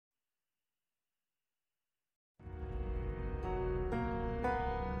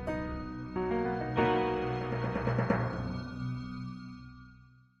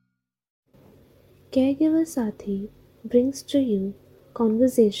Caregiver Sathi brings to you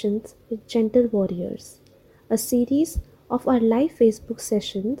Conversations with Gentle Warriors, a series of our live Facebook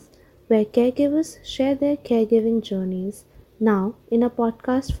sessions where caregivers share their caregiving journeys now in a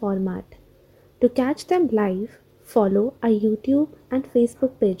podcast format. To catch them live, follow our YouTube and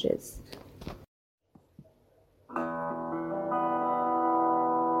Facebook pages.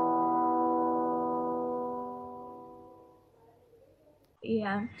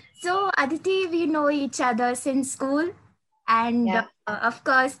 Yeah. So, Aditi, we know each other since school, and Yeah. of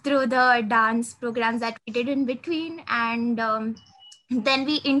course, through the dance programs that we did in between. And then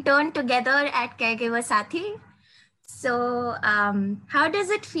we interned together at Caregiver Sathi. So, how does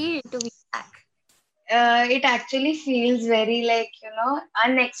it feel to be back? It actually feels very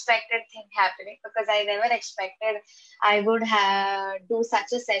unexpected thing happening because I never expected I would have do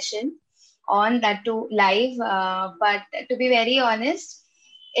such a session on that too live. But to be very honest,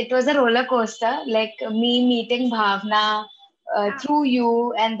 it was a roller coaster. Like me meeting Bhavna through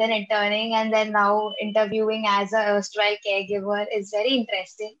you, and then interning, and then now interviewing as a erstwhile caregiver is very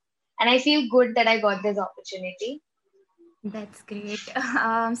interesting, and I feel good that I got this opportunity. That's great.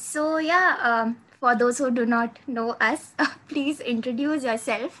 So, yeah, for those who do not know us, please introduce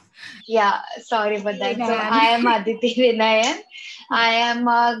yourself. Yeah, sorry for that. So Vinayan. I am Aditi Vinayan. Yeah. I am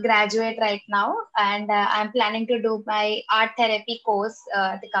a graduate right now, and I'm planning to do my art therapy course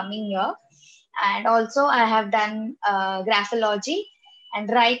the coming year. And also, I have done graphology. And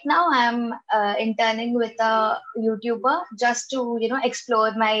right now, I'm interning with a YouTuber just to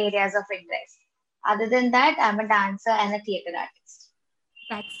explore my areas of interest. Other than that, I'm a dancer and a theater artist.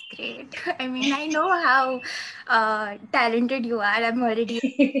 That's great. I mean, I know how talented you are. I'm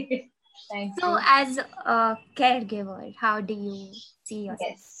already. Thank So, you. as a caregiver, how do you see yourself?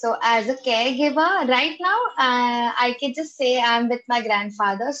 Yes. So as a caregiver, right now, I can just say I'm with my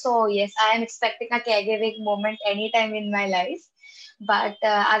grandfather. So yes, I am expecting a caregiving moment anytime in my life. But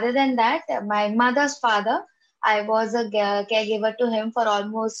other than that, my mother's father, I was a caregiver to him for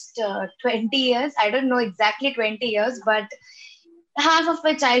almost 20 years. I don't know exactly 20 years, but half of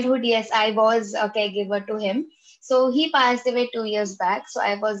my childhood, yes, I was a caregiver to him. So he passed away 2 years back. So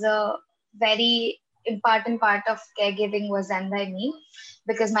I was a very important part of caregiving was done by me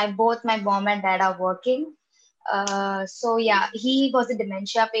because my both my mom and dad are working. So yeah, he was a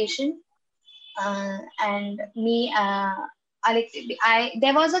dementia patient, and me, I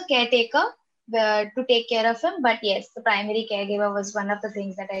there was a caretaker to take care of him, but yes, the primary caregiver was one of the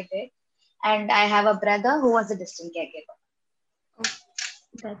things that I did, and I have a brother who was a distant caregiver. Oh,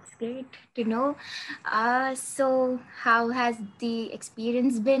 that's great to know. So, how has the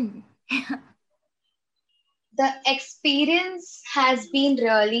experience been? The experience has been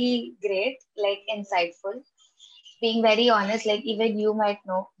really great, like insightful. Being very honest, like even you might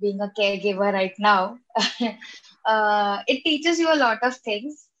know, being a caregiver right now, it teaches you a lot of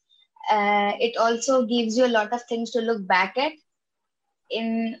things. It also gives you a lot of things to look back at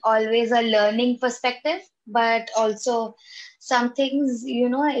in always a learning perspective, but also some things,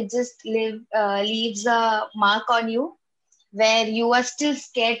 it just leaves a mark on you where you are still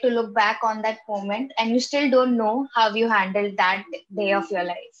scared to look back on that moment and you still don't know how you handled that day of your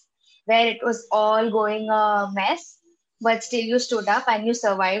life where it was all going a mess, but still you stood up and you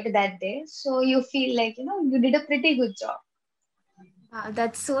survived that day, so you feel like you did a pretty good job. Wow,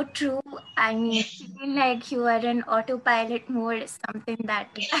 that's so true. I mean, feeling like you are in autopilot mode is something that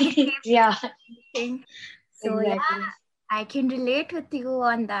I keep Yeah, thinking. So, yeah, exactly. I can relate with you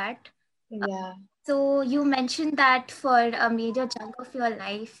on that. Yeah. So you mentioned that for a major chunk of your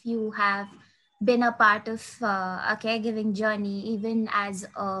life, you have been a part of a caregiving journey, even as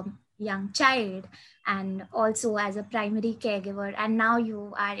a young child and also as a primary caregiver. And now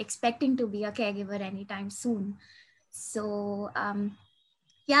you are expecting to be a caregiver anytime soon. So,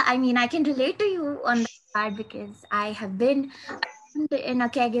 yeah, I mean, I can relate to you on that part because I have been in a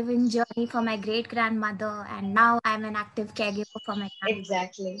caregiving journey for my great grandmother, and now I'm an active caregiver for my grandmother.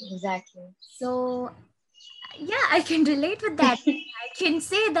 Exactly. So yeah, I can relate with that. I can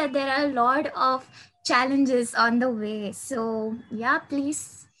say that there are a lot of challenges on the way. So yeah,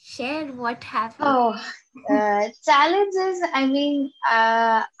 please share what have you. Oh, challenges. I mean,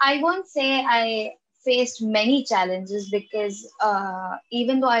 I won't say I faced many challenges because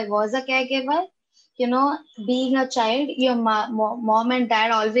even though I was a caregiver, being a child, your mom and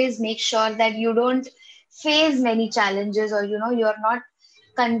dad always make sure that you don't face many challenges, or you're not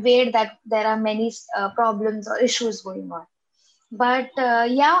conveyed that there are many problems or issues going on. But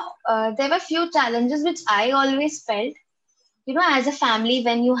yeah, there were few challenges which I always felt, as a family,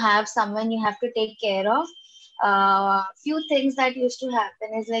 when you have someone you have to take care of, few things that used to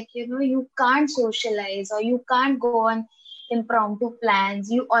happen is like, you can't socialize or you can't go on impromptu plans.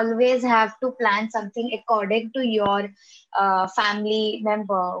 You always have to plan something according to your family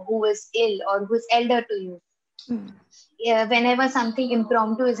member who is ill or who is elder to you. Mm. Whenever something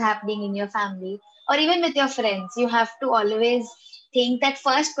impromptu is happening in your family or even with your friends, you have to always think that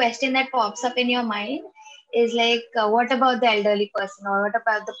first question that pops up in your mind is like, what about the elderly person or what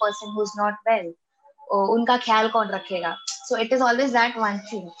about the person who's not well? उनका ख्याल कौन रखेगा? So it is always that one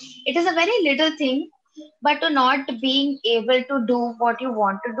thing. It is a very little thing, but to not being able to do what you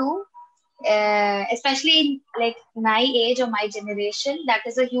want to do, especially in like my age or my generation, that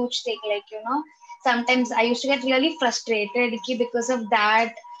is a huge thing. Like, sometimes I used to get really frustrated because of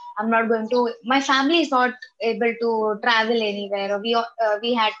that. I'm not going to. My family is not able to travel anywhere, or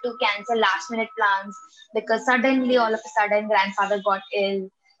we had to cancel last minute plans because suddenly, all of a sudden, grandfather got ill.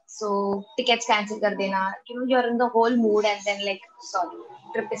 So tickets cancel kar dena. You're in the whole mood, and then like, sorry,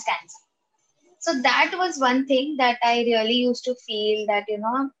 trip is cancelled. So that was one thing that I really used to feel that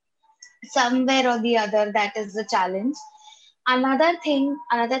somewhere or the other that is the challenge. Another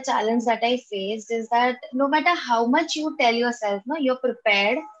challenge that I faced is that no matter how much you tell yourself, no, you're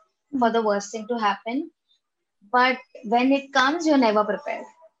prepared for Mm. the worst thing to happen, but when it comes, you're never prepared.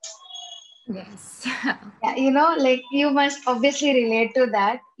 Yes. Yeah, like you must obviously relate to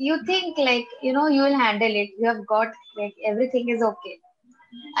that. You think like, you will handle it. You have got like everything is okay.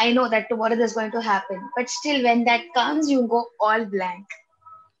 I know that tomorrow there's going to happen, but still, when that comes, you go all blank.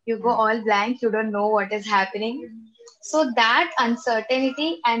 You go Yeah. all blank. You don't know what is happening. So that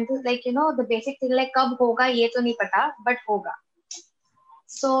uncertainty and like, the basic thing like kab hoga ye to nahi pata, but hoga.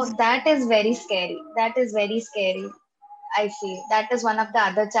 So that is very scary. That is very scary. I feel that is one of the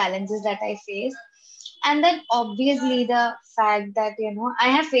other challenges that I face. And then obviously the fact that, I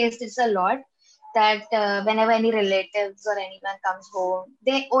have faced this a lot, that whenever any relatives or anyone comes home,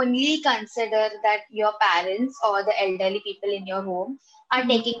 they only consider that your parents or the elderly people in your home are Mm.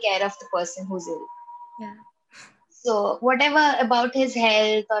 taking care of the person who's ill. Yeah. So whatever about his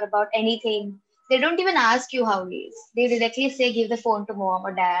health or about anything, they don't even ask you how he is. They directly say, give the phone to mom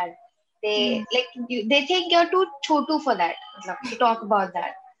or dad. They Mm. like they think you're too chotu for that, matlab, to talk about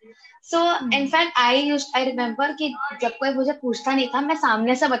that. So in Mm. fact, I remember कि जब कोई मुझे पूछता नहीं था, मैं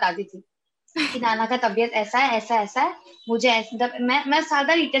सामने से बताती थी कि नाना का तबीयत ऐसा है, ऐसा ऐसा है, मुझे ऐसा, मैं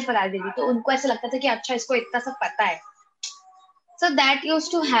सादा डिटेल्स बता देती थी, तो उनको ऐसा लगता था कि अच्छा इसको इतना सब पता है. So that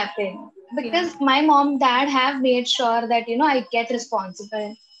used to happen Yeah. because my mom, dad have made sure that I get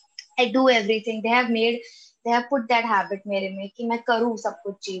responsible. I do everything. They have put that habit मेरे में कि मैं करूँ सब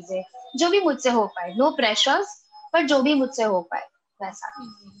कुछ चीजें जो भी मुझसे हो पाए. No pressures, but जो भी मुझसे हो पाए वैसा.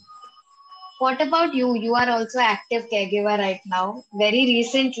 Mm. What about you? You are also active caregiver right now. Very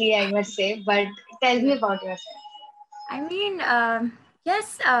recently, I must say. But tell me Yeah. about yourself. I mean,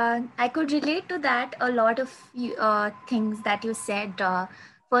 yes, I could relate to that. A lot of things that you said.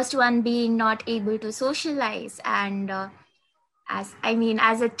 First one being not able to socialize, and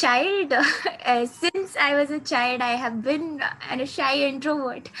as a child, since I was a child, I have been a shy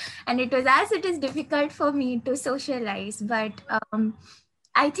introvert, and it is difficult for me to socialize. But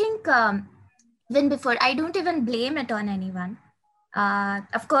I think even before, I don't even blame it on anyone.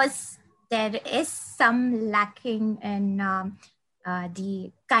 Of course, there is some lacking in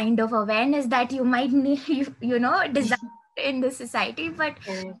the kind of awareness that you might need, desire in the society, but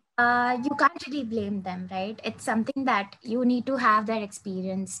Correct. you can't really blame them, right? It's something that you need to have that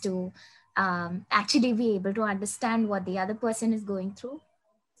experience to actually be able to understand what the other person is going through.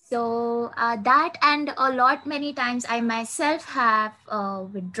 So that, and a lot many times I myself have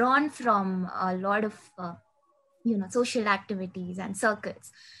withdrawn from a lot of social activities and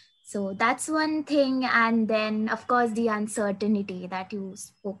circles. So that's one thing. And then of course the uncertainty that you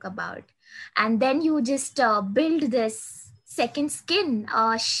spoke about, and then you just build this second skin,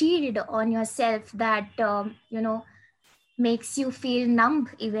 shield on yourself that makes you feel numb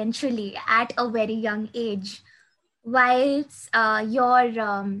eventually at a very young age, whilst your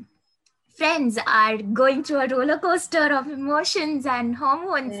friends are going through a roller coaster of emotions and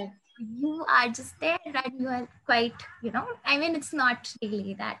hormones. Correct. You are just there and you are quite, I mean, it's not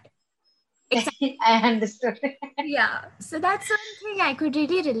really that exciting. I understood. Yeah. So that's one thing I could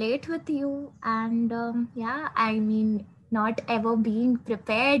really relate with you. And yeah, I mean, not ever being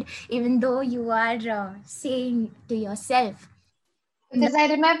prepared, even though you are saying to yourself, Because I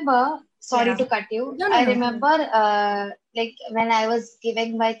remember, sorry yeah. to cut you, No, no, I no. remember like when I was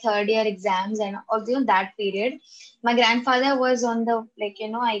giving my third year exams and also in that period, my grandfather was on the, like,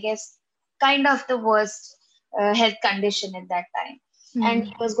 I guess, kind of the worst health condition at that time. and Hmm.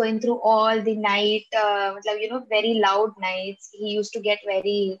 he was going through all the night, very loud nights. He used to get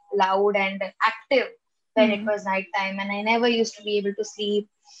very loud and active when it Hmm. was night time, and I never used to be able to sleep.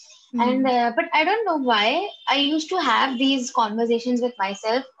 And Hmm. but I don't know why I used to have these conversations with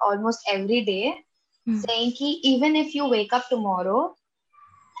myself almost every day, Hmm. saying कि even if you wake up tomorrow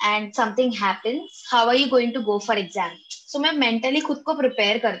and something happens, how are you going to go for exam? So मैं mentally खुद को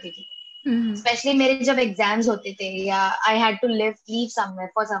prepare करती थी. Hmm. Specially मेरे जब exams होते थे या I had to leave somewhere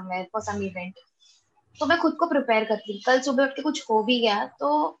for some event, तो मैं खुद को प्रिपेयर करती थी कल सुबह उठ के कुछ हो भी गया तो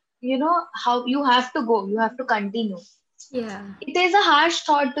you know how you have to continue. Yeah, it is a harsh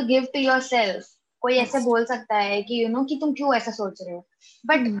thought to give to yourself. कोई ऐसे that's बोल सकता है कि कि तुम क्यों ऐसा सोच रहे हो,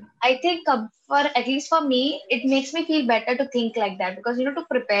 but hmm. I think for at least for me it makes me feel better to think like that because to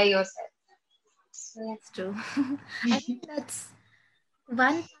prepare yourself. That's true. I think that's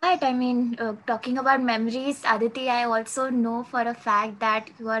one part. I mean, talking about memories, Aditi, I also know for a fact that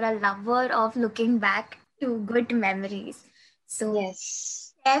you are a lover of looking back to good memories. So, Yes.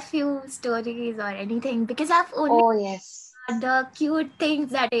 share few stories or anything because I've only Oh yes. had the cute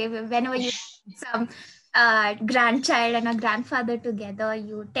things that whenever you some grandchild and a grandfather together,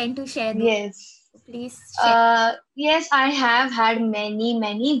 you tend to share those. Yes. Please share. Yes, I have had many,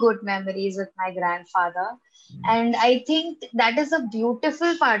 many good memories with my grandfather. And I think that is a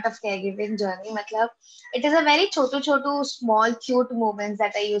beautiful part of caregiving journey. Matlab, it is a very chotu, small, cute moments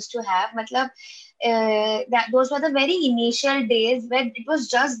that I used to have. Matlab, that those were the very initial days when it was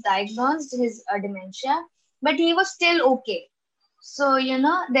just diagnosed his dementia, but he was still okay. So,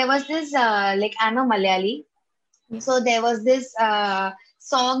 there was this, I'm a Malayali, so Yes. there was this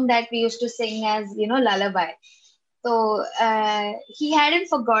song that we used to sing as, lullaby. So he hadn't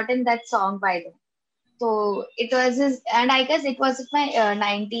forgotten that song by then. So it was his, and I guess it was my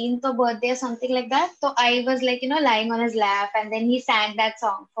 19th birthday or something like that. So I was like, lying on his lap, and then he sang that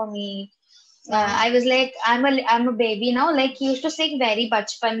song for me. Wow. I was like, I'm a baby now. Like he used to sing very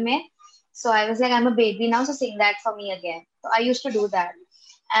bachpan mein. So I was like, I'm a baby now, so sing that for me again. So I used to do that.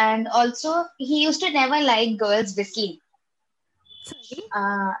 And also, he used to never like girls whistling. Sorry.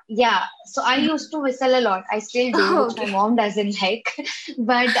 Yeah, so I used to whistle a lot. I still do, Oh, which my okay. mom doesn't like,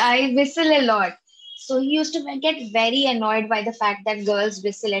 but I whistle a lot. So he used to get very annoyed by the fact that girls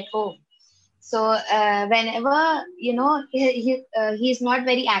whistle at home. So whenever he's not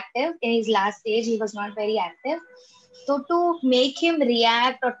very active in his last stage, he was not very active. So to make him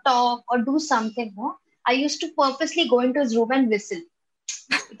react or talk or do something, no, I used to purposely go into his room and whistle.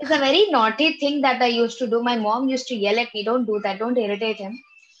 It is a very naughty thing that I used to do. My mom used to yell at me, don't do that, don't irritate him.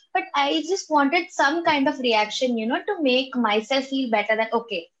 But I just wanted some kind of reaction, to make myself feel better that,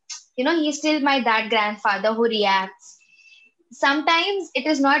 okay, he's still my dad grandfather who reacts. Sometimes it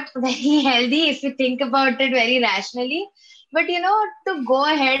is not very healthy if you think about it very rationally. But, to go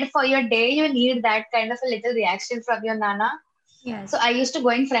ahead for your day, you need that kind of a little reaction from your nana. So Yes. I used to go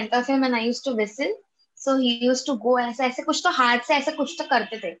in front of him and I used to whistle. So he used to go ऐसे ऐसे कुछ तो हाथ से ऐसे कुछ तो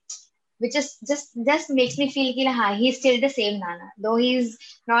करते थे, which is just makes me feel कि हाँ, he's still the same Nana, though he's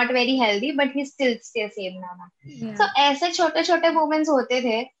not very healthy, but he's still same Nana. So Yeah. ऐसे छोटे छोटे moments होते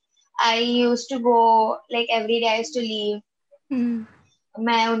थे. I used to go like every day. I used to leave. Hmm.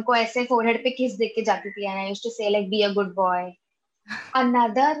 मैं उनको ऐसे forehead पे kiss दे के जाती थी, and I used to say like be a good boy.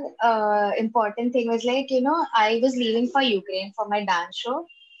 Another important thing was like, I was leaving for Ukraine for my dance show.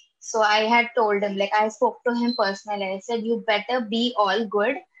 So I had told him, like, I spoke to him personally. I said, you better be all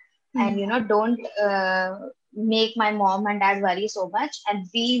good and, Hmm. don't make my mom and dad worry so much and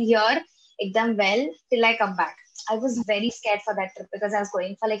be here ekdam well till I come back. I was very scared for that trip because I was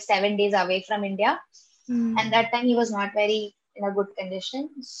going for like 7 days away from India. Hmm. And that time he was not very in a good condition.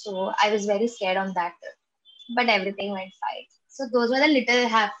 So I was very scared on that trip, but everything went fine. So those were the little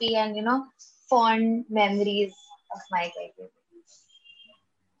happy and fond memories of my childhood.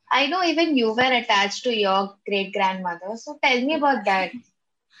 I know even you were attached to your great grandmother. So tell me about that.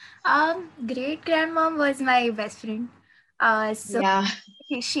 Great grandmom was my best friend. So Yeah.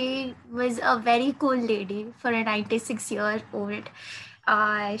 she was a very cool lady for a 96-year-old.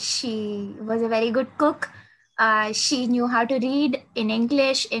 She was a very good cook. She knew how to read in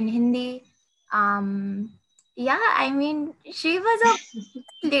English, in Hindi. Um, yeah, I mean, she was a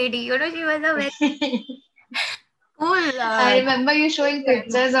lady. She was a very cool I remember you showing grandma.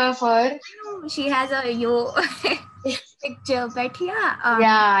 pictures of her. I know she has a yo picture, but yeah,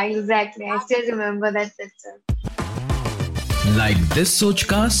 Yeah, exactly. I still remember that picture. Like this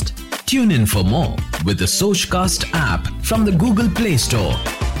Sochcast? Tune in for more with the Sochcast app from the Google Play Store.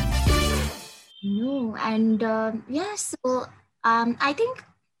 no, and yeah, so I think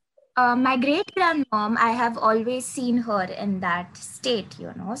My great grandmom, I have always seen her in that state,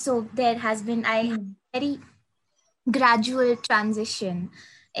 So there has been I Hmm. very gradual transition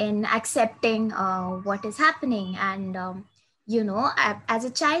in accepting what is happening, and as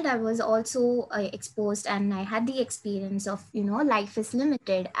a child I was also exposed, and I had the experience of life is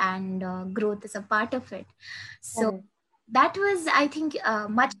limited and growth is a part of it. So Correct. that was, I think,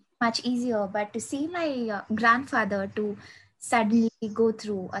 much easier. But to see my grandfather to suddenly go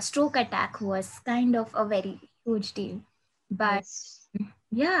through a stroke attack was kind of a very huge deal. But Yes.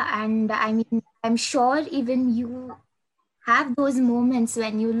 yeah, and I mean, I'm sure even you have those moments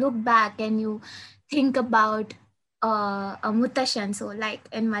when you look back and you think about a mutashan. So like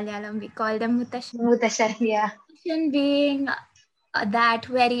in Malayalam we call them mutashan, Mutashan, yeah. being that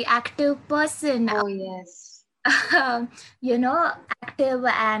very active person, Oh, yes. you know, active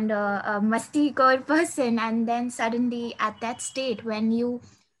and a mustikor person, and then suddenly at that state, when you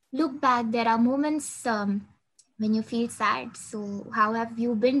look back, there are moments when you feel sad. So, how have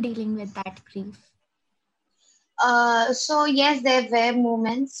you been dealing with that grief? So yes, there were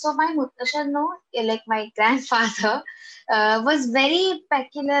moments. So my Mutashan, no, like my grandfather, was very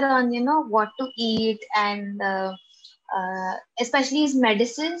peculiar on what to eat and especially his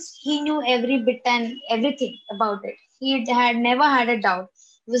medicines. He knew every bit and everything about it. He had never had a doubt.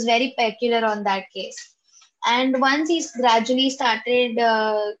 He was very peculiar on that case. And once he's gradually started,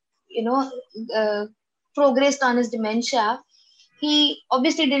 you know, uh, progressed on his dementia, he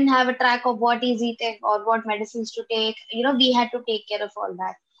obviously didn't have a track of what he's eating or what medicines to take. We had to take care of all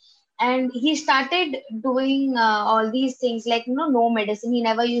that. And he started doing all these things like, no medicine. He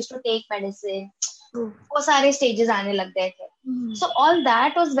never used to take medicine. Oh. वो सारे stages आने लग गए थे. Mm. So all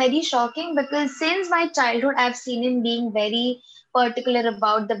that was very shocking because since my childhood, I've seen him being very particular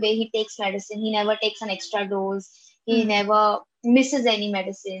about the way he takes medicine. He never takes an extra dose. He Mm. never misses any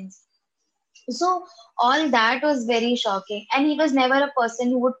medicines. So all that was very shocking. And he was never a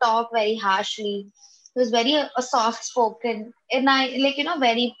person who would talk very harshly. He was very a soft spoken and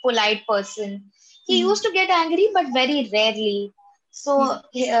very polite person. He Mm. used to get angry, but very rarely.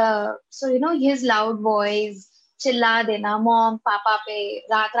 Yeah. So his loud voice, चिल्ला देना mom पापा पे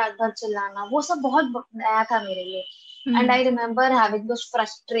रात रात भर चिल्लाना वो सब बहुत नया था मेरे लिए. And Mm. I remember having those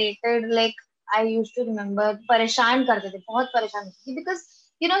frustrated, like I used to remember परेशान करते थे, बहुत परेशान करते थे because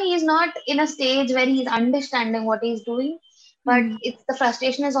he's not in a stage where he's understanding what he's doing, but Mm. it's the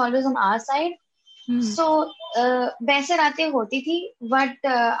frustration is always on our side. Mm. So वैसे रातें होती थी, but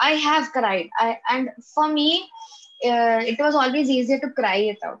I have cried. And for me, it was always easier to cry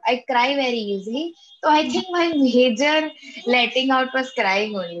it out. I cry very easily. So I think my major letting out was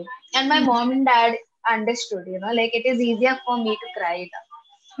crying only. And my Mm. mom and dad understood, like it is easier for me to cry it out.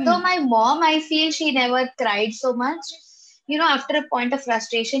 So Mm. my mom, I feel she never cried so much. After a point of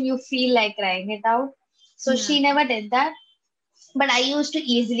frustration, you feel like crying it out. So Yeah. she never did that. But I used to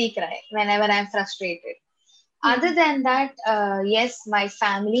easily cry whenever I'm frustrated. Yeah. Other than that, yes, my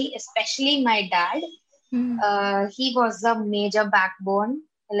family, especially my dad, Mm. he was a major backbone.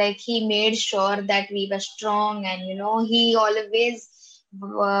 Like he made sure that we were strong, and he always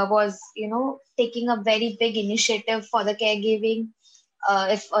was taking a very big initiative for the caregiving.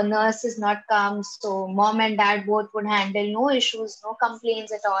 If a nurse is not come, so mom and dad both would handle, no issues, no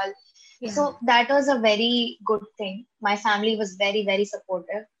complaints at all. Yeah. So that was a very good thing. My family was very, very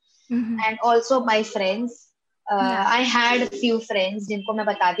supportive. Mm-hmm. And also my friends. Yeah. I had a few friends जिनको मैं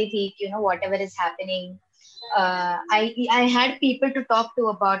बताती थी कि whatever is happening. I had people to talk to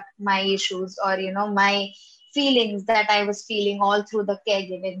about my issues or my feelings that I was feeling all through the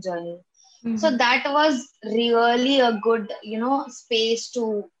caregiving journey. So Mm-hmm. that was really a good space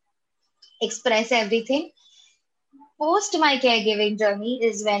to express everything. Post my caregiving journey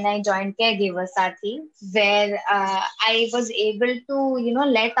is when I joined Caregiver Sathi, where I was able to,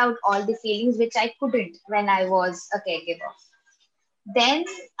 let out all the feelings which I couldn't when I was a caregiver. Then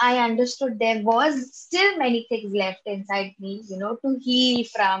I understood there was still many things left inside me, to heal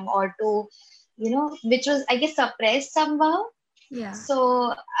from or to, which was, I guess, suppressed somehow. Yeah.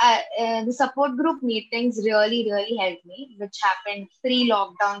 So the support group meetings really, really helped me, which happened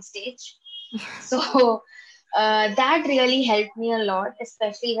pre-lockdown stage. So that really helped me a lot,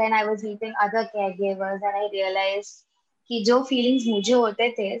 especially when I was meeting other caregivers and I realized कि जो feelings मुझे होते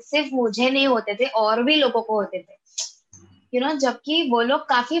थे सिर्फ मुझे नहीं होते थे और भी लोगों को होते थे. जबकि वो लोग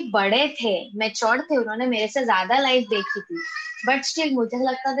काफी बड़े थे, मैच्योर्ड थे, उन्होंने मेरे से ज्यादा लाइफ देखी थी, बट स्टिल मुझे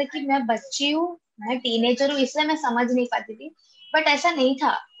लगता था कि मैं बच्ची हूँ, मैं टीनेजर हूँ, इसलिए मैं समझ नहीं पाती थी. बट ऐसा नहीं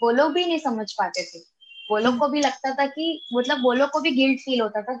था, वो लोग भी नहीं समझ पाते थे. वो लोग Mm. को भी लगता था कि मतलब वो लोग को भी गिल्ट फील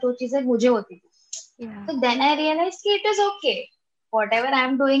होता था जो चीजें मुझे होती थी. Yeah. So then I realized कि it is okay. whatever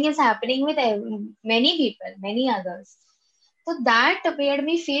I'm doing is happening with many people, many others. So that made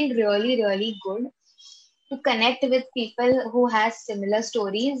me feel really, really good to connect with people who has similar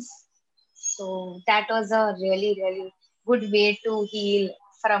stories. So that was a really, really good way to heal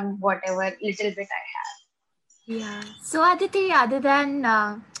from whatever little bit I have. Yeah. So, Aditi, other than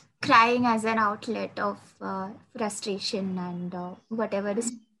crying as an outlet of frustration and whatever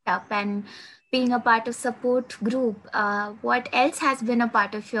is up and being a part of support group, what else has been a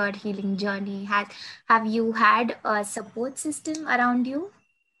part of your healing journey? Have you had a support system around you?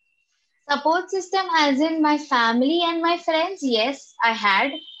 Support system, as in my family and my friends, yes, I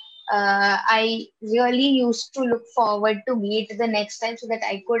had. I really used to look forward to meet the next time so that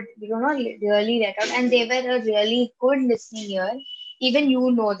I could, really let out. And they were a really good listening ear. Even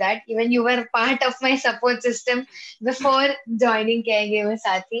you know that. Even you were part of my support system before joining Caregiver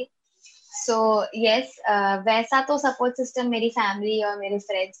Sathi. So yes, वैसा तो support system मेरी family और मेरे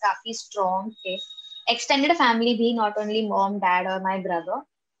friends काफी strong थे. Extended family भी, not only mom, dad or my brother.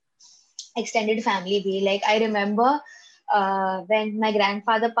 Extended family भी. Like I remember when my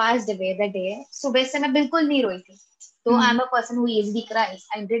grandfather passed away the day, सुबह से मैं बिल्कुल नहीं रोई थी. Though Mm. I'm a person who easily cries,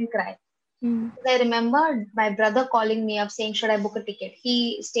 I didn't cry. Mm. I remember my brother calling me up saying, should I book a ticket?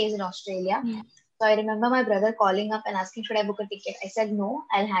 He stays in Australia. Mm. So I remember my brother calling up and asking, should I book a ticket? I said, no,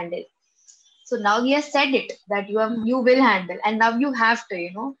 I'll handle. So now he has said it that Mm. you will handle, and now you have to,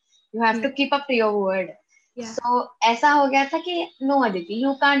 you have Yeah. to keep up to your word. Yeah. So ऐसा हो गया था कि no Aditi,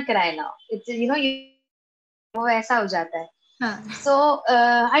 you can't cry now. It's वो ऐसा हो जाता है. Huh. So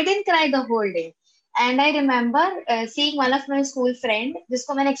I didn't cry the whole day. And I remember seeing one of my school friend,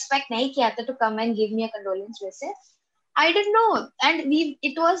 जिसको मैंने expect नहीं किया था to come and give me a condolence visit. I didn't know, and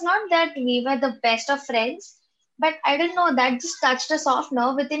it was not that we were the best of friends, but I didn't know that just touched a soft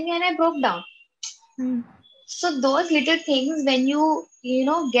nerve within me, and I broke down. Mm. So those little things, when you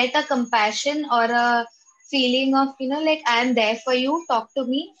get a compassion or a feeling of like I am there for you, talk to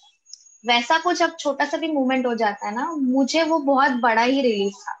me, वैसा कुछ अब छोटा सा भी movement हो जाता है ना, मुझे वो बहुत बड़ा ही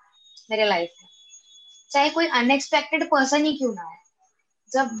रिलीफ था मेरे लाइफ में, चाहे कोई अनएक्सपेक्टेड पर्सन ही क्यों ना हो.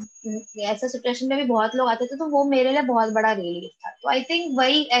 जब ऐसा सिचुएशन में भी बहुत लोग आते थे तो वो मेरे लिए बहुत बड़ा रिलीफ था. तो आई थिंक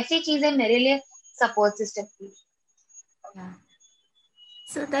वही ऐसी चीजें मेरे लिए सपोर्ट सिस्टम थी. Yeah.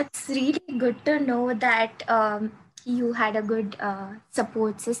 So that's really good to know that you had a good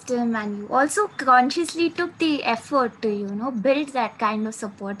support system and you also consciously took the effort to, build that kind of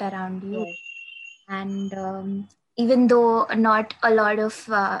support around you. Yes, And even though not a lot of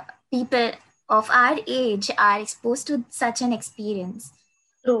people of our age are exposed to such an experience.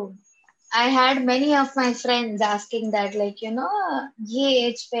 true. I had many of my friends asking that, like, ये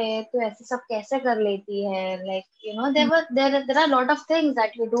age पे तू ऐसे सब कैसे कर लेती है, like, there are a lot of things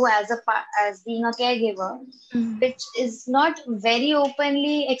that you do as being a caregiver, Mm. which is not very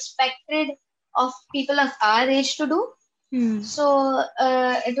openly expected of people of our age to do. Mm. So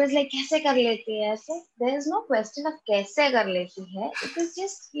it was like कैसे कर लेती है ऐसे. There is no question of कैसे कर लेती है. It is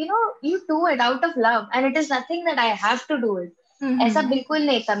just you do it out of love, and it is nothing that I have to do it. ऐसा Mm-hmm. बिल्कुल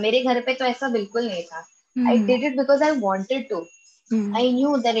नहीं था मेरे घर पे, तो ऐसा बिल्कुल नहीं था. I Mm. did it because I wanted to. Mm. I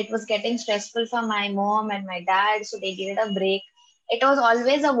knew that it was getting stressful for my mom and my dad, so they needed a break. It was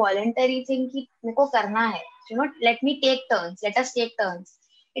always a voluntary thing कि मेरे को करना है. Let me take turns. Let us take turns.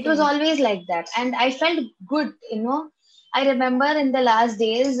 It was Yeah. always like that, and I felt good. I remember in the last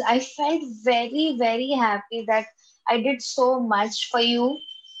days, I felt very, very happy that I did so much for you.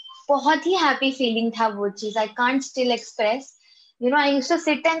 बहुत ही happy feeling था वो चीज. I can't still express. I used to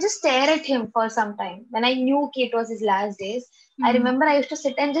sit and just stare at him for some time when I knew it was his last days. I Mm. remember I used to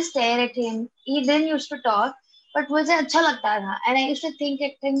sit and just stare at him. He didn't used to talk, but मुझे अच्छा लगता था, and I used to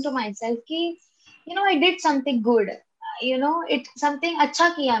think to myself कि I did something good. It something अच्छा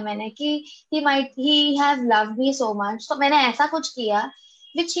किया मैंने कि he have loved me so much. So मैंने ऐसा कुछ किया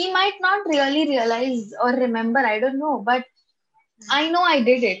which he might not really realize or remember. I don't know, but I know I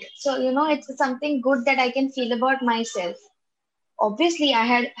did it. So it's something good that I can feel about myself. Obviously,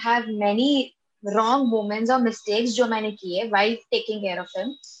 I have many wrong moments or mistakes जो मैंने किए while taking care of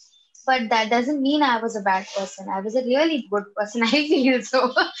him. But that doesn't mean I was a bad person. I was a really good person. I feel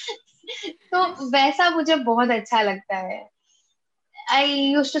so. तो वैसा मुझे बहुत अच्छा लगता है. I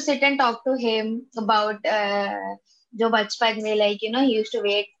used to sit and talk to him about जो बचपन में, like he used to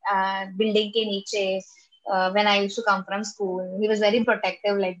wait building के नीचे when I used to come from school. He was very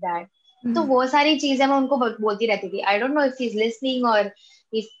protective like that. तो Mm. वो सारी चीजें मैं उनको बोलती रहती थी. I don't know if he's listening or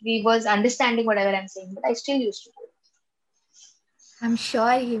if he was understanding whatever I'm saying, but I still used to do it. I'm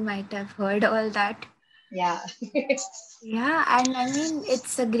sure he might have heard all that. Yeah. Yeah, and I mean,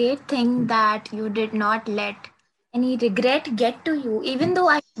 it's a great thing that you did not let any regret get to you? Even though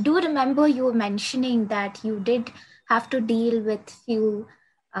I do remember you mentioning that you did have to deal with few,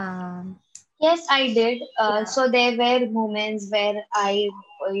 um, Yes, I did. yeah. So there were moments where I,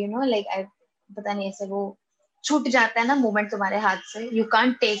 like I, पता नहीं ऐसे वो छूट जाता है ना moment तुम्हारे हाथ से. You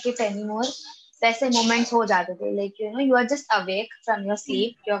can't take it anymore. वैसे moments हो जाते थे. Like you are just awake from your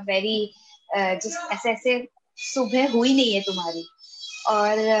sleep. You're very just ऐसे ऐसे सुबह हुई नहीं है तुम्हारी.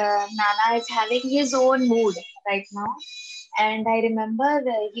 और Nana is having his own mood right now. And I remember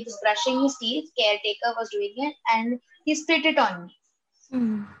he was brushing his teeth. Caretaker was doing it, and he spit it on me.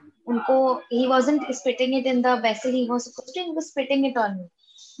 Mm. उनको he wasn't spitting it in the vessel he was supposed to, he was spitting it on me.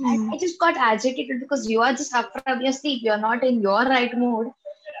 And Mm. I just got agitated because you are just up from your sleep, you're not in your right mood.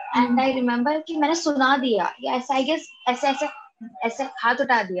 And Mm. I remember कि मैंने सुना दिया या ऐसा I guess ऐसे ऐसे ऐसे हाथ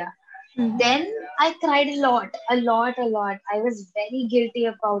उठा दिया. Mm. Then I cried a lot. I was very guilty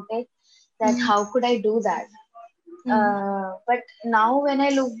about it, that Mm. how could I do that. Mm. But now when I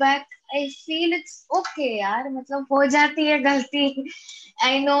look back, I feel it's okay यार, मतलब हो जाती है गलती.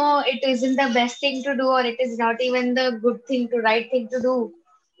 I know it isn't the best thing to do, or it is not even the good thing to right thing to do.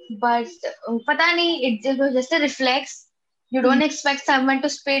 But पता नहीं, it just a reflex. You Mm. don't expect someone to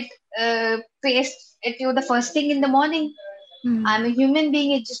spit paste at you the first thing in the morning. Mm. I'm a human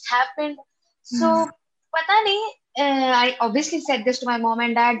being. It just happened. So Mm. पता नहीं. I obviously said this to my mom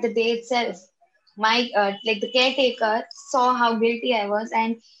and dad the day itself. My like the caretaker saw how guilty I was,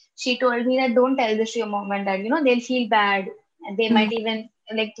 and she told me that don't tell this to your mom and dad. They'll feel bad, and they Mm. might even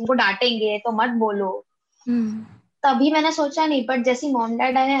like तुमको डांटेंगे तो मत बोलो. Mm. तभी मैंने सोचा नहीं, but जैसी mom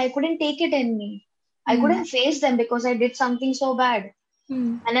dad आए, I couldn't take it in me. I Mm. couldn't face them because I did something so bad.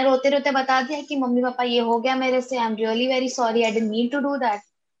 Mm. मैंने रोते रोते बता दिया कि मम्मी पापा ये हो गया मेरे से, I am really very sorry, I didn't mean to do that,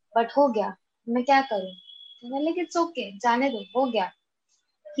 but हो गया, मैं क्या करूं. मैंने लाइक इट्स ओके, जाने दो, हो गया.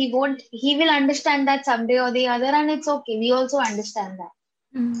 He will understand that someday or the other, and it's okay, we also understand that.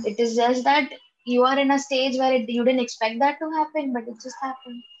 Mm. It is just that you are in a stage where you didn't expect that to happen, but it just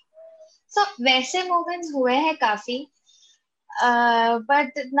happened. So वैसे moments हुए हैं काफी.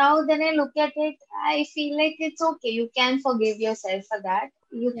 But now then I look at it, I feel like it's okay. You can forgive yourself for that.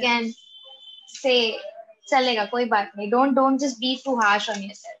 You Yeah. can say, चलेगा कोई बात नहीं. Don't just be too harsh on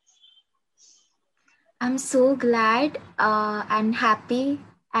yourself. I'm so glad and happy,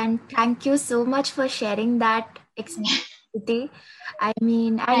 and thank you so much for sharing that experience. I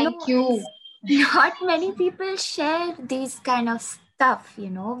mean, I Thank know you. it's not many people share these kind of stuff,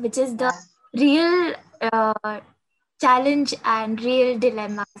 which is the Yeah, real challenge and real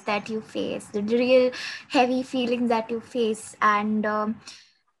dilemmas that you face, the real heavy feelings that you face. And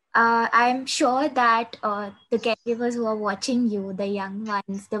I'm sure that the caregivers who are watching you, the young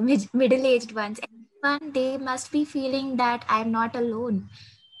ones, the middle-aged ones, everyone, they must be feeling that I'm not alone.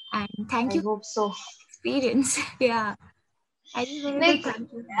 And thank I you for hope so. that experience. Yeah, I just wanted to Like,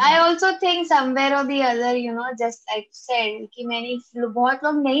 thank you for I that. also think somewhere or the other, just like said, कि मैंने बहुत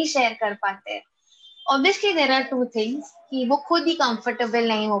लोग नहीं share कर पाते. Obviously, there are two things कि वो खुद ही comfortable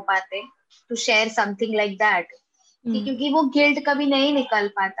नहीं हो पाते to share something like that. Mm. क्योंकि वो गिल्ट कभी नहीं निकल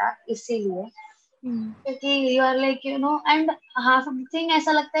पाता, इसीलिए. Mm. क्योंकि you are like and half of the thing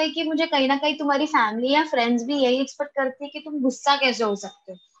ऐसा लगता है कि मुझे कहीं ना कहीं तुम्हारी फैमिली या फ्रेंड्स भी यही एक्सपेक्ट करती है कि तुम गुस्सा कैसे हो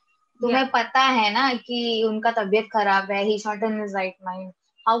सकते हो. Yeah. तुम्हें पता है ना कि उनका तबीयत खराब है, he is not in his right mind,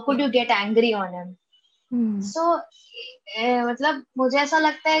 how could Yeah. You get angry on him. Mm. सो मतलब मुझे ऐसा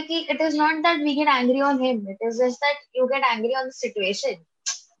लगता है कि it is not that we get angry on him, it is just that you get angry on the situation.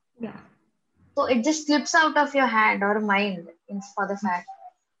 Yeah. So it just slips out of your hand or mind for the fact.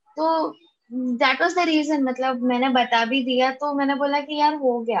 तो that was the reason. मतलब मैंने बता भी दिया तो मैंने बोला कि यार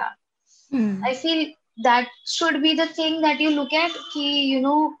हो गया. Mm. I feel that should be the thing that you look at कि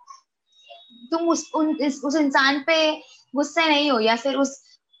तुम उस इंसान पे गुस्से नहीं हो या फिर उस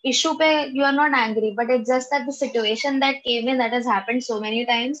इशू पे you are not angry, but it's just that the situation that came in that has happened so many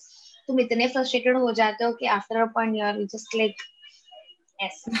times, तुम इतने frustrated हो जाते हो कि after a point you are just like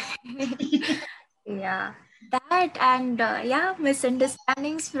yes. Yeah, that and yeah,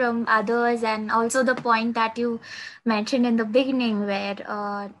 misunderstandings from others, and also the point that you mentioned in the beginning,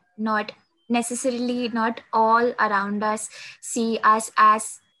 where not necessarily not all around us see us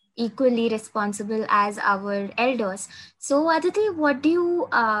as equally responsible as our elders. So, Aditi, what do you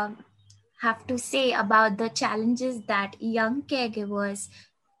have to say about the challenges that young caregivers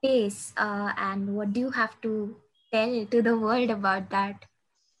face, and what do you have to tell to the world about that?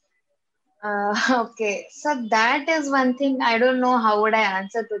 Okay, so that is one thing. I don't know how would I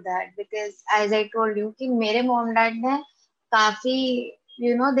answer to that, because as I told you कि मेरे mom dad ने काफी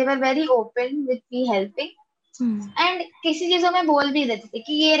they were very open with me helping, Hmm. and किसी चीजों में बोल भी देते थे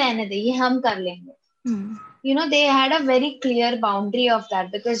कि ये रहने दे, ये हम कर लेंगे. Hmm. they had a very clear boundary of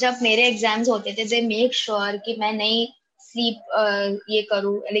that, because जब मेरे एग्जाम्स होते थे they make sure कि मैं नहीं sleep ये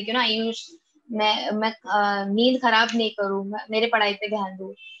करूँ, like I use मैं नींद खराब नहीं करूँ, मेरे पढ़ाई पे ध्यान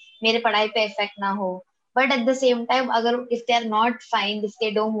दूँ, मेरे पढ़ाई पे इफेक्ट ना हो. But at the same time, अगर if they are not fine, if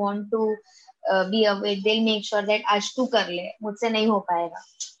they don't want to be awake, they'll make sure that आज तू कर ले, मुझसे नहीं हो पाएगा.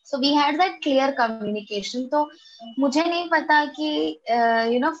 So we had that clear communication. तो मुझे नहीं पता कि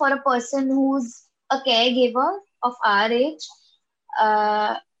for a person who's a caregiver of our age,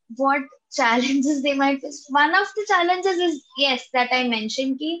 what challenges they might face. One of the challenges is, yes, that I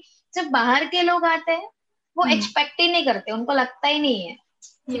mentioned कि जब बाहर के लोग आते हैं वो एक्सपेक्ट ही नहीं करते, उनको लगता ही नहीं है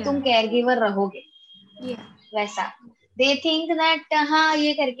कि तुम केयर गिवर रहोगे. वैसा दे थिंक दैट हाँ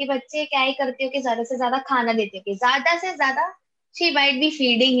ये करके बच्चे क्या ही करते हो कि ज्यादा से ज्यादा खाना देते हो, कि ज्यादा से ज्यादा she might be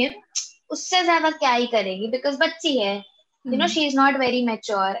feeding him, उससे ज्यादा क्या ही करेगी बिकॉज बच्ची है, she is not very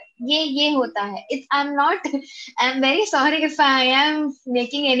mature. ये होता है. I'm very sorry if I am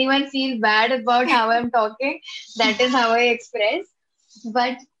making anyone feel bad about how I'm talking. That is how I express.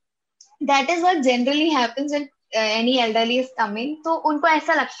 But that is what generally happens when any elderly is coming. तो उनको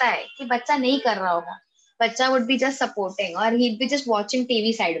ऐसा लगता है कि बच्चा नहीं कर रहा होगा, बच्चा would be just supporting or he'd be just watching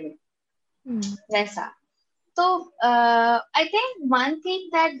TV side में. वैसा. So I think one thing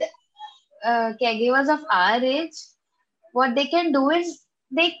that caregivers of our age, what they can do is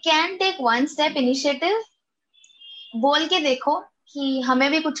they can take one step initiative, बोल के देखो कि हमें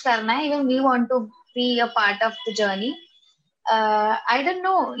भी कुछ करना है, even we want to be a part of the journey. I don't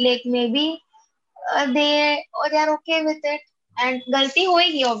know, like maybe they are okay with it, and गलती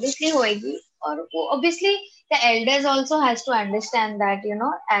होएगी, obviously होएगी, और obviously the elders also has to understand that,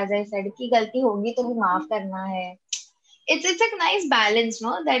 as I said, कि गलती होगी तो भी माफ करना है. It's a nice balance,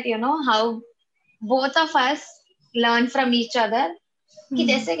 no, that how both of us learn from each other. कि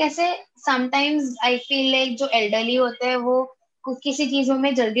जैसे कैसे sometimes I feel like जो elderly होते हैं वो किसी चीजों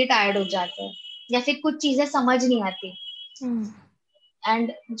में जल्दी टायर्ड हो जाते हैं या फिर कुछ चीजें समझ नहीं आती,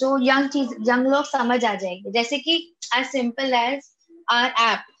 एंड जो यंग लोग समझ आ जाएंगे, जैसे कि as simple as our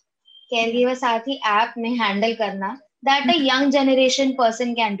app, caregiver Saathi app में हैंडल करना, that a young generation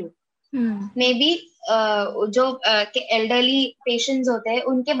person can do. Maybe जो एल्डरली पेशेंट्स होते हैं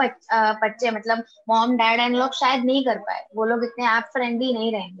उनके बच्चे मतलब मॉम डैड एंड लोग शायद नहीं कर पाए, वो लोग इतने ऐप फ्रेंडली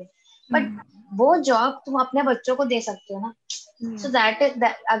नहीं रहेंगे, बट वो जॉब तुम अपने बच्चों को दे सकते हो ना. सो दैट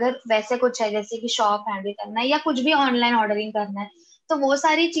अगर वैसे कुछ है जैसे कि शॉप हैंडल करना है या कुछ भी ऑनलाइन ऑर्डरिंग करना है, तो वो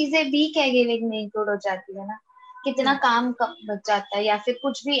सारी चीजें भी केयरगिविंग में इंक्लूड हो जाती है ना. कितना काम बच जाता है, या फिर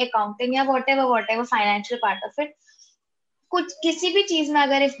कुछ भी अकाउंटिंग या whatever financial part of it, कुछ किसी भी चीज में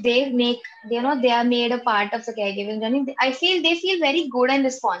अगर if they make, they are made a part of the caregiving journey, they feel very good and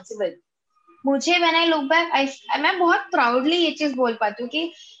responsible. मुझे when I look back, मैं बहुत proudly ये चीज बोल पाती हूँ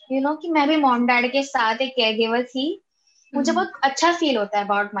कि कि मैं भी मॉम डैड के साथ एक caregiver थी. मुझे बहुत अच्छा फील होता है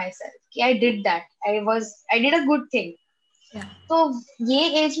about myself कि I did that, I did a good thing. तो ये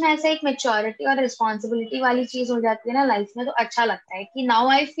एज में ऐसा एक मेच्योरिटी और रिस्पॉन्सिबिलिटी वाली चीज हो जाती है ना लाइफ में, तो अच्छा लगता है कि नाउ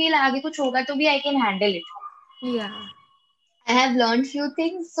आई फील आगे कुछ होगा तो भी I can handle it. I have learned few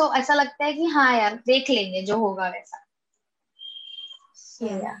things, so ऐसा लगता है कि हाँ यार देख लेंगे जो होगा वैसा. So,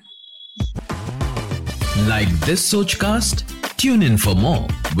 yeah. Like this Sochcast? Tune in for more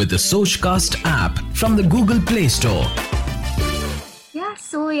with the Sochcast app from the Google Play Store.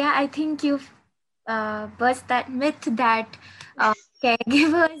 I think you've burst that myth that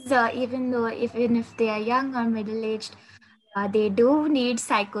caregivers, even if they are young or middle-aged, they do need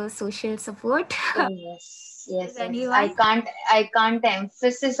psychosocial support. Yes. I can't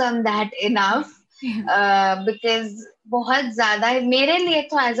emphasize on that enough. Because बहुत ज्यादा मेरे लिए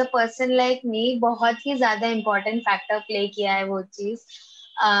तो as a person like me बहुत ही ज्यादा important factor play किया है वो चीज.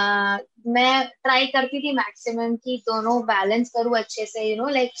 मैं ट्राई करती थी मैक्सिमम कि दोनों बैलेंस करूँ अच्छे से,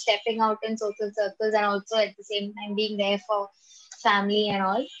 like stepping out in social circles and also at the same time being there for family and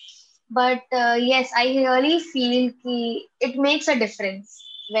all. But yes, I really feel कि it makes a difference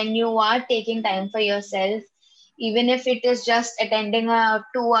when you are taking time for yourself, even if it is just attending a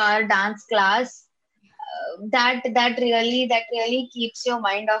 2-hour dance class. That really keeps your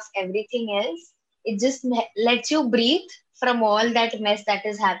mind off everything else. It just lets you breathe from all that mess that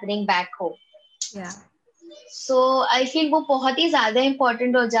is happening back home. So I feel वो बहुत ही ज्यादा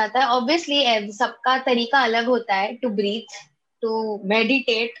important हो जाता है. Obviously सबका तरीका अलग होता है to breathe, to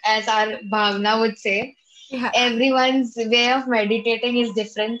meditate, as our Bhavna would say. Everyone's way of meditating is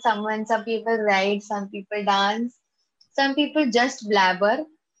different. Some people write, some people dance, some people just blabber.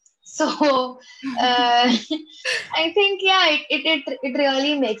 So I think it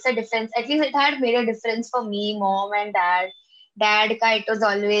really makes a difference. At least it had made a difference for me, mom and dad. Dad ka, it was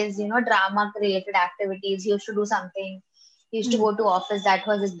always, drama related activities. He used to do something. He used to Hmm. go to office. That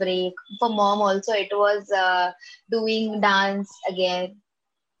was his break. For mom also, it was doing dance again.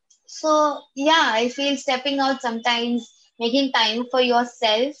 So yeah, I feel stepping out sometimes, making time for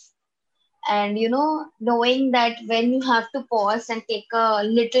yourself, and knowing that when you have to pause and take a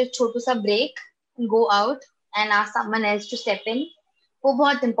little छोटू सा break, go out and ask someone else to step in, वो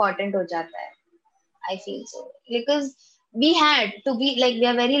बहुत important हो जाता है. I feel so because we had to be like, we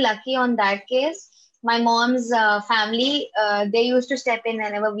are very lucky on that case. My mom's family, they used to step in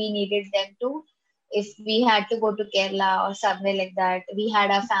whenever we needed them to. If we had to go to Kerala or somewhere like that, we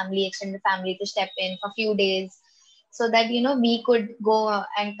had our family, extended family, to step in for a few days so that we could go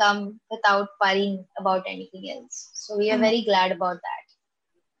and come without worrying about anything else. So we are Hmm. very glad about that.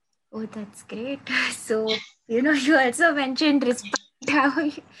 Oh, that's great. So, you also mentioned respect, how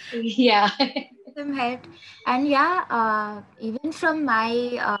you Yeah. them helped. And yeah, even from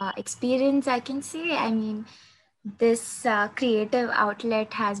my experience, I can say, I mean, this creative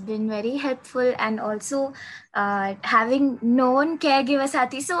outlet has been very helpful, and also having known caregiver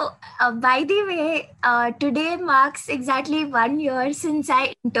Sati. So, by the way, today marks exactly 1 year since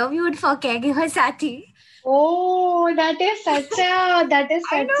I interviewed for caregiver Sati. Oh, that is I such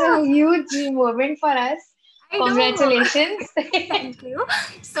a know, huge moment for us. I know. Congratulations. Thank you.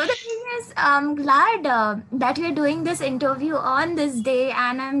 So the thing is, I'm glad that we're doing this interview on this day,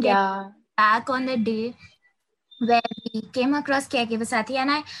 and I'm getting Yeah. back on the day where we came across Caregiver Sati. And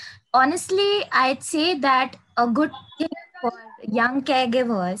I honestly, I'd say that a good thing for young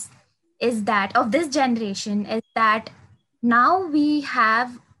caregivers is that of this generation is that now we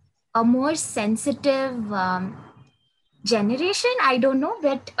have a more sensitive generation, I don't know,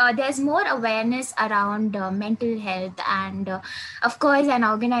 but there's more awareness around mental health, and of course an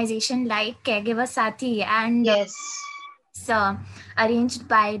organization like caregiver Sati, and Yes. it's arranged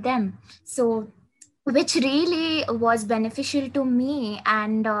by them, so which really was beneficial to me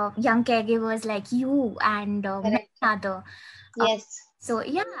and young caregivers like you and many Correct. other. uh, Yes. so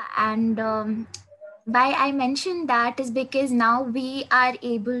yeah, and why I mentioned that is because now we are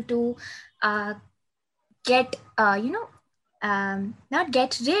able to uh, get not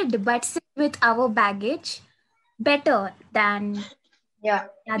get rid but sit with our baggage better than Yeah.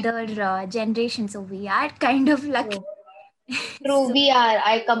 other generation, so we are kind of lucky. True. True. So We are.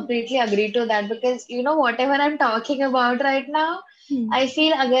 I completely agree to that because whatever I'm talking about right now, hmm, I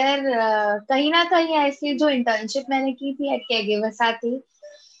feel अगर कहीं ना कहीं I feel जो internship मैंने की थी at caregiver साथी,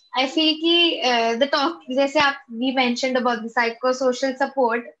 I feel कि the talk जैसे आप we mentioned about the psychosocial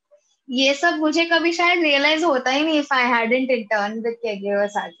support, ये सब मुझे कभी शायद realize होता ही नहीं if I hadn't interned with caregiver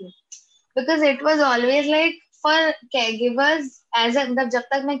साथी. Because it was always like for caregivers as a मतलब जब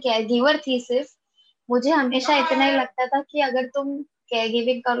तक मैं caregiver थी सिर्फ, मुझे हमेशा इतना ही लगता था कि अगर तुम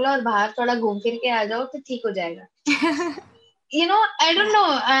caregiving कर लो और बाहर थोड़ा घूम फिर के आ जाओ तो ठीक हो जाएगा. I don't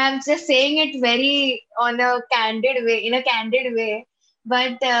know, I'm just saying it very on a candid way, in a candid way,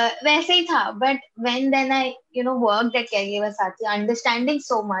 but वैसे ही था. But when then I worked at caregiver साथी, understanding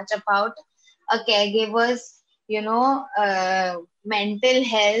so much about a caregiver's mental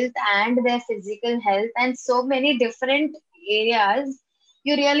health and their physical health and so many different areas,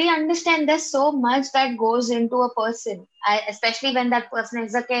 you really understand there's so much that goes into a person, especially when that person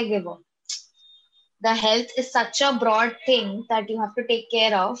is a caregiver. The health is such a broad thing that you have to take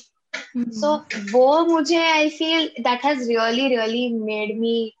care of. hmm, So, wo mujhe, I feel that has really, really made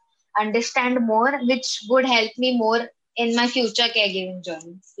me understand more, which would help me more in my future caregiving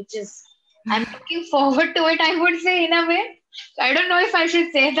journeys, which is, I'm looking forward to it, I would say, in a way. I don't know if I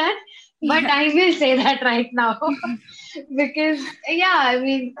should say that, but yeah, I will say that right now. Because, yeah, I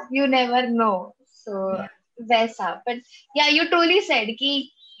mean, you never know. So, yeah. वैसा. But, yeah, you truly said कि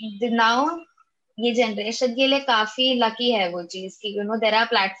now ये generation के लिए काफी lucky है वो चीज कि there are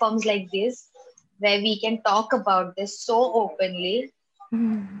platforms like this where we can talk about this so openly.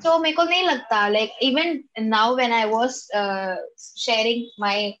 Hmm. So मेरे को नहीं लगता, like even now when I was sharing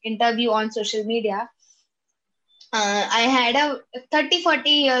my interview on social media, I had a 30-40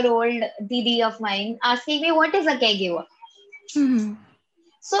 year old didi of mine asking me what is a caregiver. Hmm.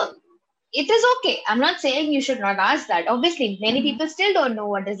 So it is okay. I'm not saying you should not ask that. Obviously, many Hmm. people still don't know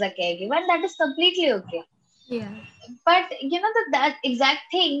what is a caregiver, and that is completely okay. Yeah. But that exact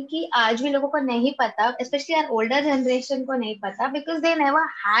thing कि आज भी लोगों को नहीं पता, especially our older generation को नहीं पता, because they never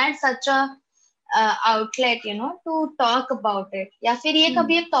had such a outlet to talk about it, या फिर ये Hmm.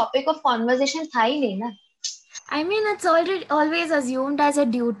 कभी एक topic of conversation था ही नहीं ना. I mean, it's already always assumed as a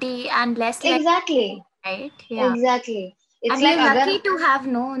duty and less like Exactly. right. Yeah. Exactly. It's And we like are agar lucky to have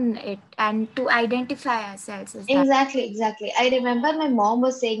known it and to identify ourselves as that. exactly. I remember my mom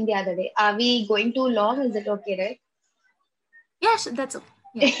was saying the other day, "Are we going too long? Is it okay, right?" Yes, that's okay.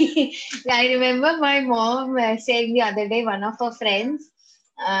 Yeah. I remember my mom saying the other day, one of her friends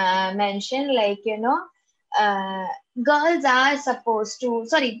mentioned, like, uh, girls are supposed to,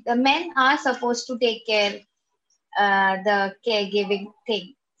 sorry, the men are supposed to take care the caregiving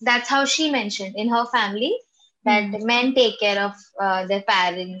thing. That's how she mentioned in her family that Hmm. men take care of their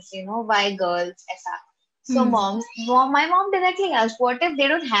parents, why girls, ऐसा. So Hmm. my mom directly asked, what if they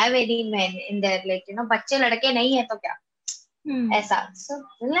don't have any men in their, like, बच्चे लड़के नहीं है तो क्या? Hmm. ऐसा सो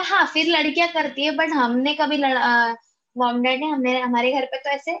मतलब हाँ फिर लड़कियां करती है बट हमने कभी मॉम डैड ने हमने हमारे घर पे तो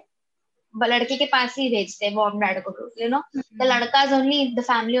ऐसे लड़के के पास ही भेजते हैं मॉम डैड को द Hmm. लड़काज only the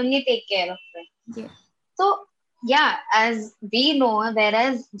family only take care of them Yeah. so yeah as we know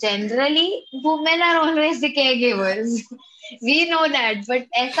whereas generally women are always the caregivers we know that but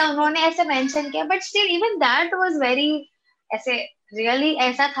ऐसा उन्होंने ऐसे मेंशन किया but still even that was very ऐसे really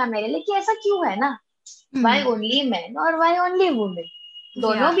ऐसा था मेरे लिए कि ऐसा क्यों है ना why Hmm. only men और why only women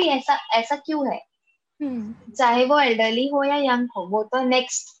दोनों Yeah. भी ऐसा ऐसा क्यों है Hmm. चाहे वो एल्डरली हो या यंग हो वो तो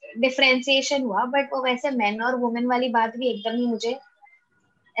नेक्स्ट डिफरेंशिएशन हुआ बट वो वैसे मेन और वुमेन वाली बात भी एकदम ही मुझे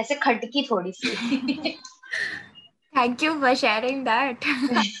ऐसे खटकी थोड़ी सी Thank you for sharing that.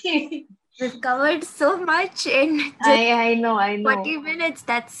 We've covered so much in just I know 40 minutes.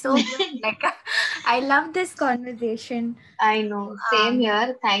 That's so good. Like, I love this conversation. I know same Um,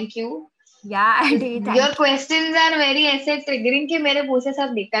 here thank you yeah, Andy, your thank you. questions are very ऐसे triggering कि मेरे मुंह से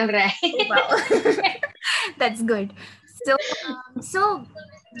सब निकल रहा है Oh, wow. That's good. So, so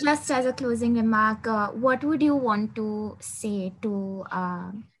just as a closing remark, what would you want to say to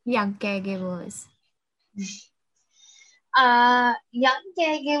young caregivers? young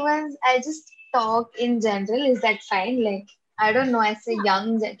caregivers I just talk in general is that fine like I don't know ऐसे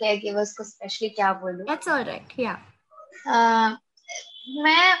young caregivers को especially क्या बोलूं That's all right. Yeah.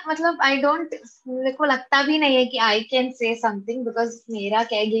 मैं मतलब I don't मेरे को लगता भी नहीं है कि I can say something because मेरा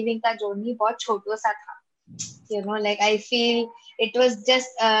केयर गिविंग का जर्नी बहुत छोटो सा था like I feel it was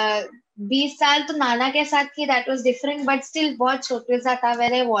just 20 साल तो नाना के साथ की that was different but still बहुत छोटे सा था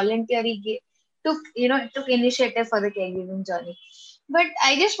where I voluntary took initiative for the caregiving journey but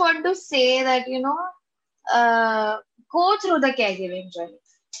I just want to say that go through the caregiving journey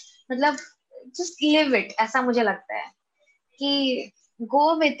मतलब just live it ऐसा मुझे लगता है कि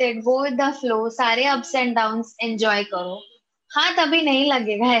go with it go with the flow सारे ups and downs enjoy करो हाँ तभी नहीं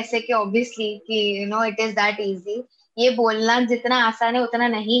लगेगा ऐसे कि ऑब्वियसली कि इट इज दैट इजी ये बोलना जितना आसान है उतना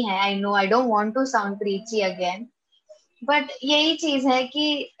नहीं है I know I don't want to sound preachy again but यही चीज है कि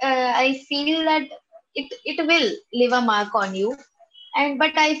I feel that it will leave a mark on you and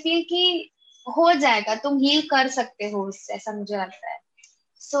but I feel कि हो जाएगा तुम हील कर सकते हो उससे ऐसा मुझे लगता है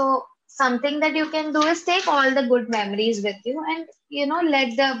so something that you can do is take all the good memories with you and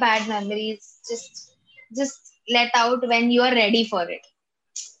let the bad memories just let out when you are ready for it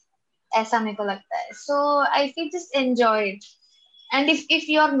ऐसा मेरे को लगता है so I feel just enjoy it and if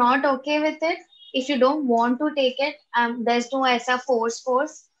you are not okay with it if you don't want to take it there's no ऐसा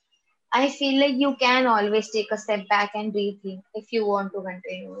force I feel like you can always take a step back and rethink if you want to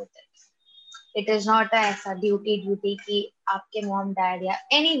continue with it it is not a ऐसा duty कि आपके mom dad या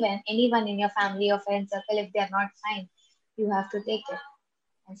anyone in your family or friend circle if they are not fine you have to take it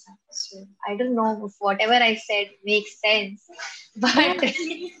ऐसा so I don't know if whatever I said makes sense Yes,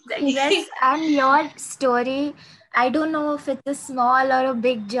 but yes, and your story, I don't know if it's a small or a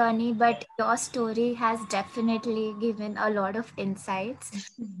big journey, but your story has definitely given a lot of insights.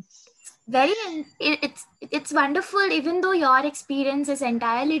 Very, it's wonderful, even though your experience is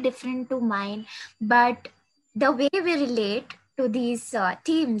entirely different to mine, but the way we relate to these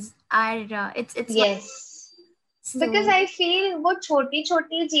themes are it's yes because so I feel वो छोटी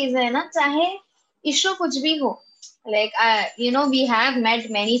छोटी चीजें है ना चाहे issue कुछ भी हो like we have met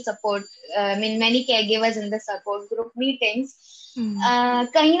many support many caregivers in the support group meetings hmm,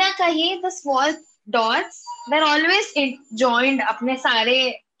 कहीं ना कहीं the small dots were always joined अपने सारे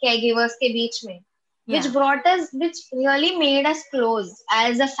caregivers के बीच में which yeah, which really made us close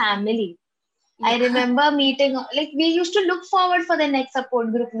as a family I yeah. remember meeting like we used to look forward for the next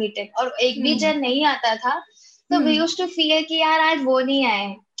support group meeting और एक भी Hmm, जन नहीं आता था तो we hmm, used to feel कि यार आज वो नहीं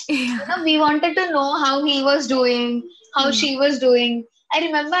आए yeah. we wanted to know how he was doing how Hmm, she was doing I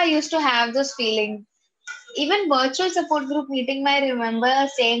remember I used to have this feeling even virtual support group meeting I remember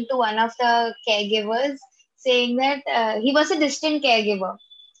saying to one of the caregivers saying that he was a distant caregiver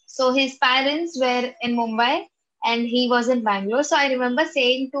so his parents were in Mumbai and he was in Bangalore. So I remember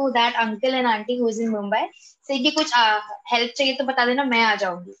saying to that uncle and auntie who is in Mumbai, saying कि कुछ help चाहिए तो बता देना मैं आ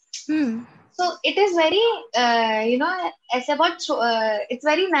जाऊंगी. So it is very, it's about, it's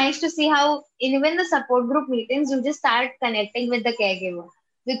very nice to see how even the support group meetings, you just start connecting with the caregiver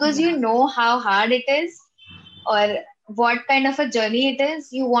because you know how hard it is or what kind of a journey it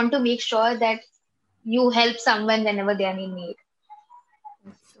is. You want to make sure that you help someone whenever they are in need.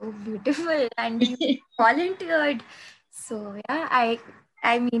 It's so beautiful, and you volunteered. So yeah,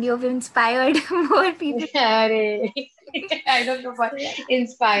 I mean, you've inspired more people. I don't know what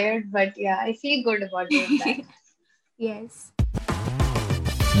inspired, but yeah, I feel good about doing that. Yes.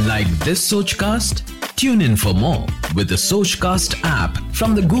 Like this Sochcast? Tune in for more with the Sochcast app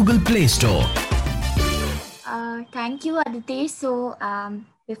from the Google Play Store. Thank you, Aditi. So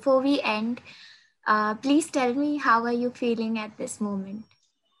before we end, please tell me, how are you feeling at this moment?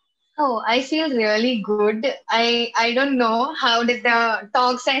 Oh, I feel really good. I don't know how did the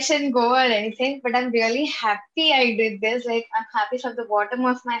talk session go or anything, but I'm really happy I did this. Like I'm happy from the bottom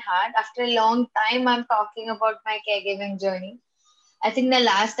of my heart. After a long time, I'm talking about my caregiving journey. I think the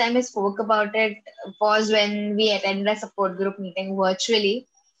last time I spoke about it was when we attended a support group meeting virtually.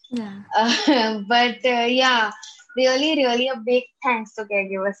 Yeah. Yeah, really a big thanks to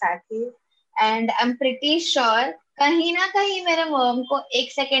caregiver Sati. And I'm pretty sure कहीं ना कहीं मेरे mom को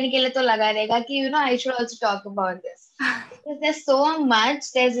एक second के लिए तो लगा रहेगा कि I should also talk about this because there's so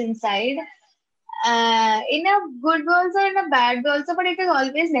much there's inside, in a good way also, in a bad way also, but it is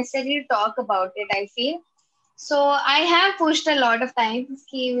always necessary to talk about it, I feel. So I have pushed a lot of times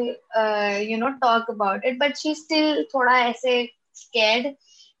कि talk about it, but she's still थोड़ा ऐसे scared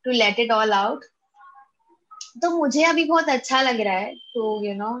to let it all out. तो मुझे अभी बहुत अच्छा लग रहा है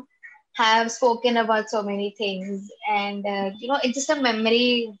to have spoken about so many things, and it's just a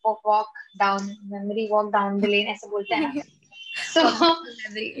memory walk down the lane ऐसे बोलते हैं ना. So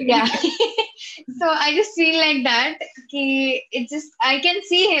yeah. So I just feel like that कि it just I can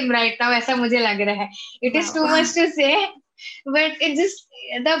see him right now ऐसा मुझे लग रहा है. It is too much to say, but it just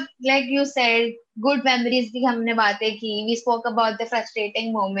like you said, good memories की हमने बातें की. We spoke about the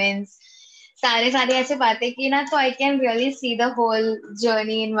frustrating moments. सारे ऐसे बातें की ना, तो I can really see the whole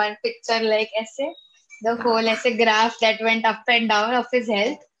journey in one picture, like ऐसे the whole ऐसे graph that went up and down of his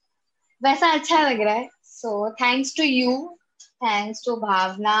health. वैसा अच्छा लग रहा है. So thanks to you, thanks to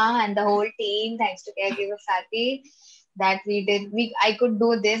Bhavna and the whole team, thanks to caregiver Sati, that I could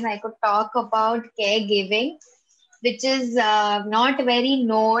do this. I could talk about caregiving, which is not very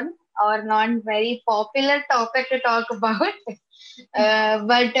known or not very popular topic to talk about.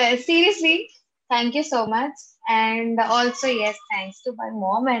 But seriously, thank you so much. And also, yes, thanks to my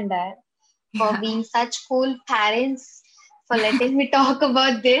mom and dad for being such cool parents, for letting me talk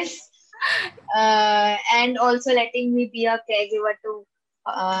about this, and also letting me be a caregiver to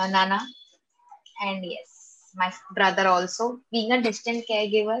Nana. And yes, my brother also, being a distant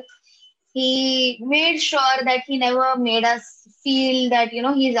caregiver. He made sure that he never made us feel that,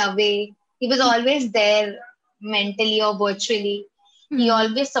 he's away. He was always there mentally or virtually. He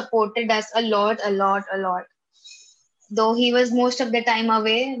always supported us a lot. Though he was most of the time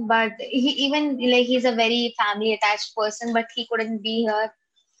away, but he's a very family attached person, but he couldn't be here.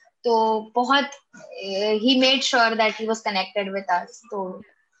 So he made sure that he was connected with us. So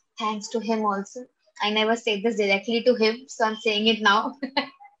thanks to him also. I never said this directly to him, so I'm saying it now.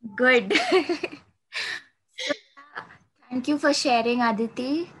 Good. So, thank you for sharing,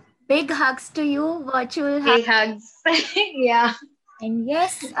 Aditi. Big hugs to you, virtual Big hugs. Yeah. And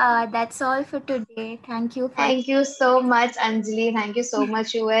yes, that's all for today. Thank you. Thank you so much, Anjali. Thank you so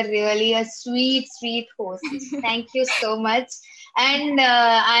much. You were really a sweet host. Thank you so much. And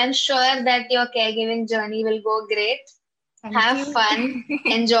I am sure that your caregiving journey will go great. Have fun.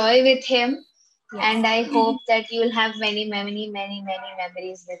 Enjoy with him. Yes. And I hope that you'll have many memories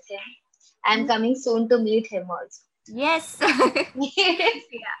with him. I'm coming soon to meet him also. Yes.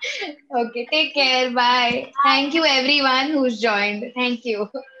 Yeah. Okay, take care. Bye. Thank you everyone who's joined. Thank you.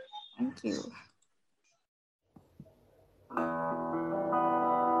 Thank you.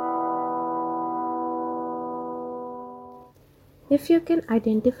 If you can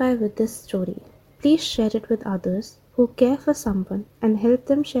identify with this story, please share it with others who care for someone and help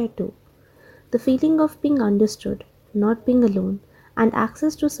them share too. The feeling of being understood, not being alone, and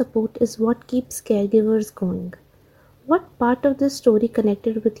access to support is what keeps caregivers going. What part of this story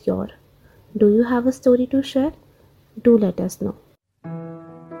connected with your? Do you have a story to share? Do let us know.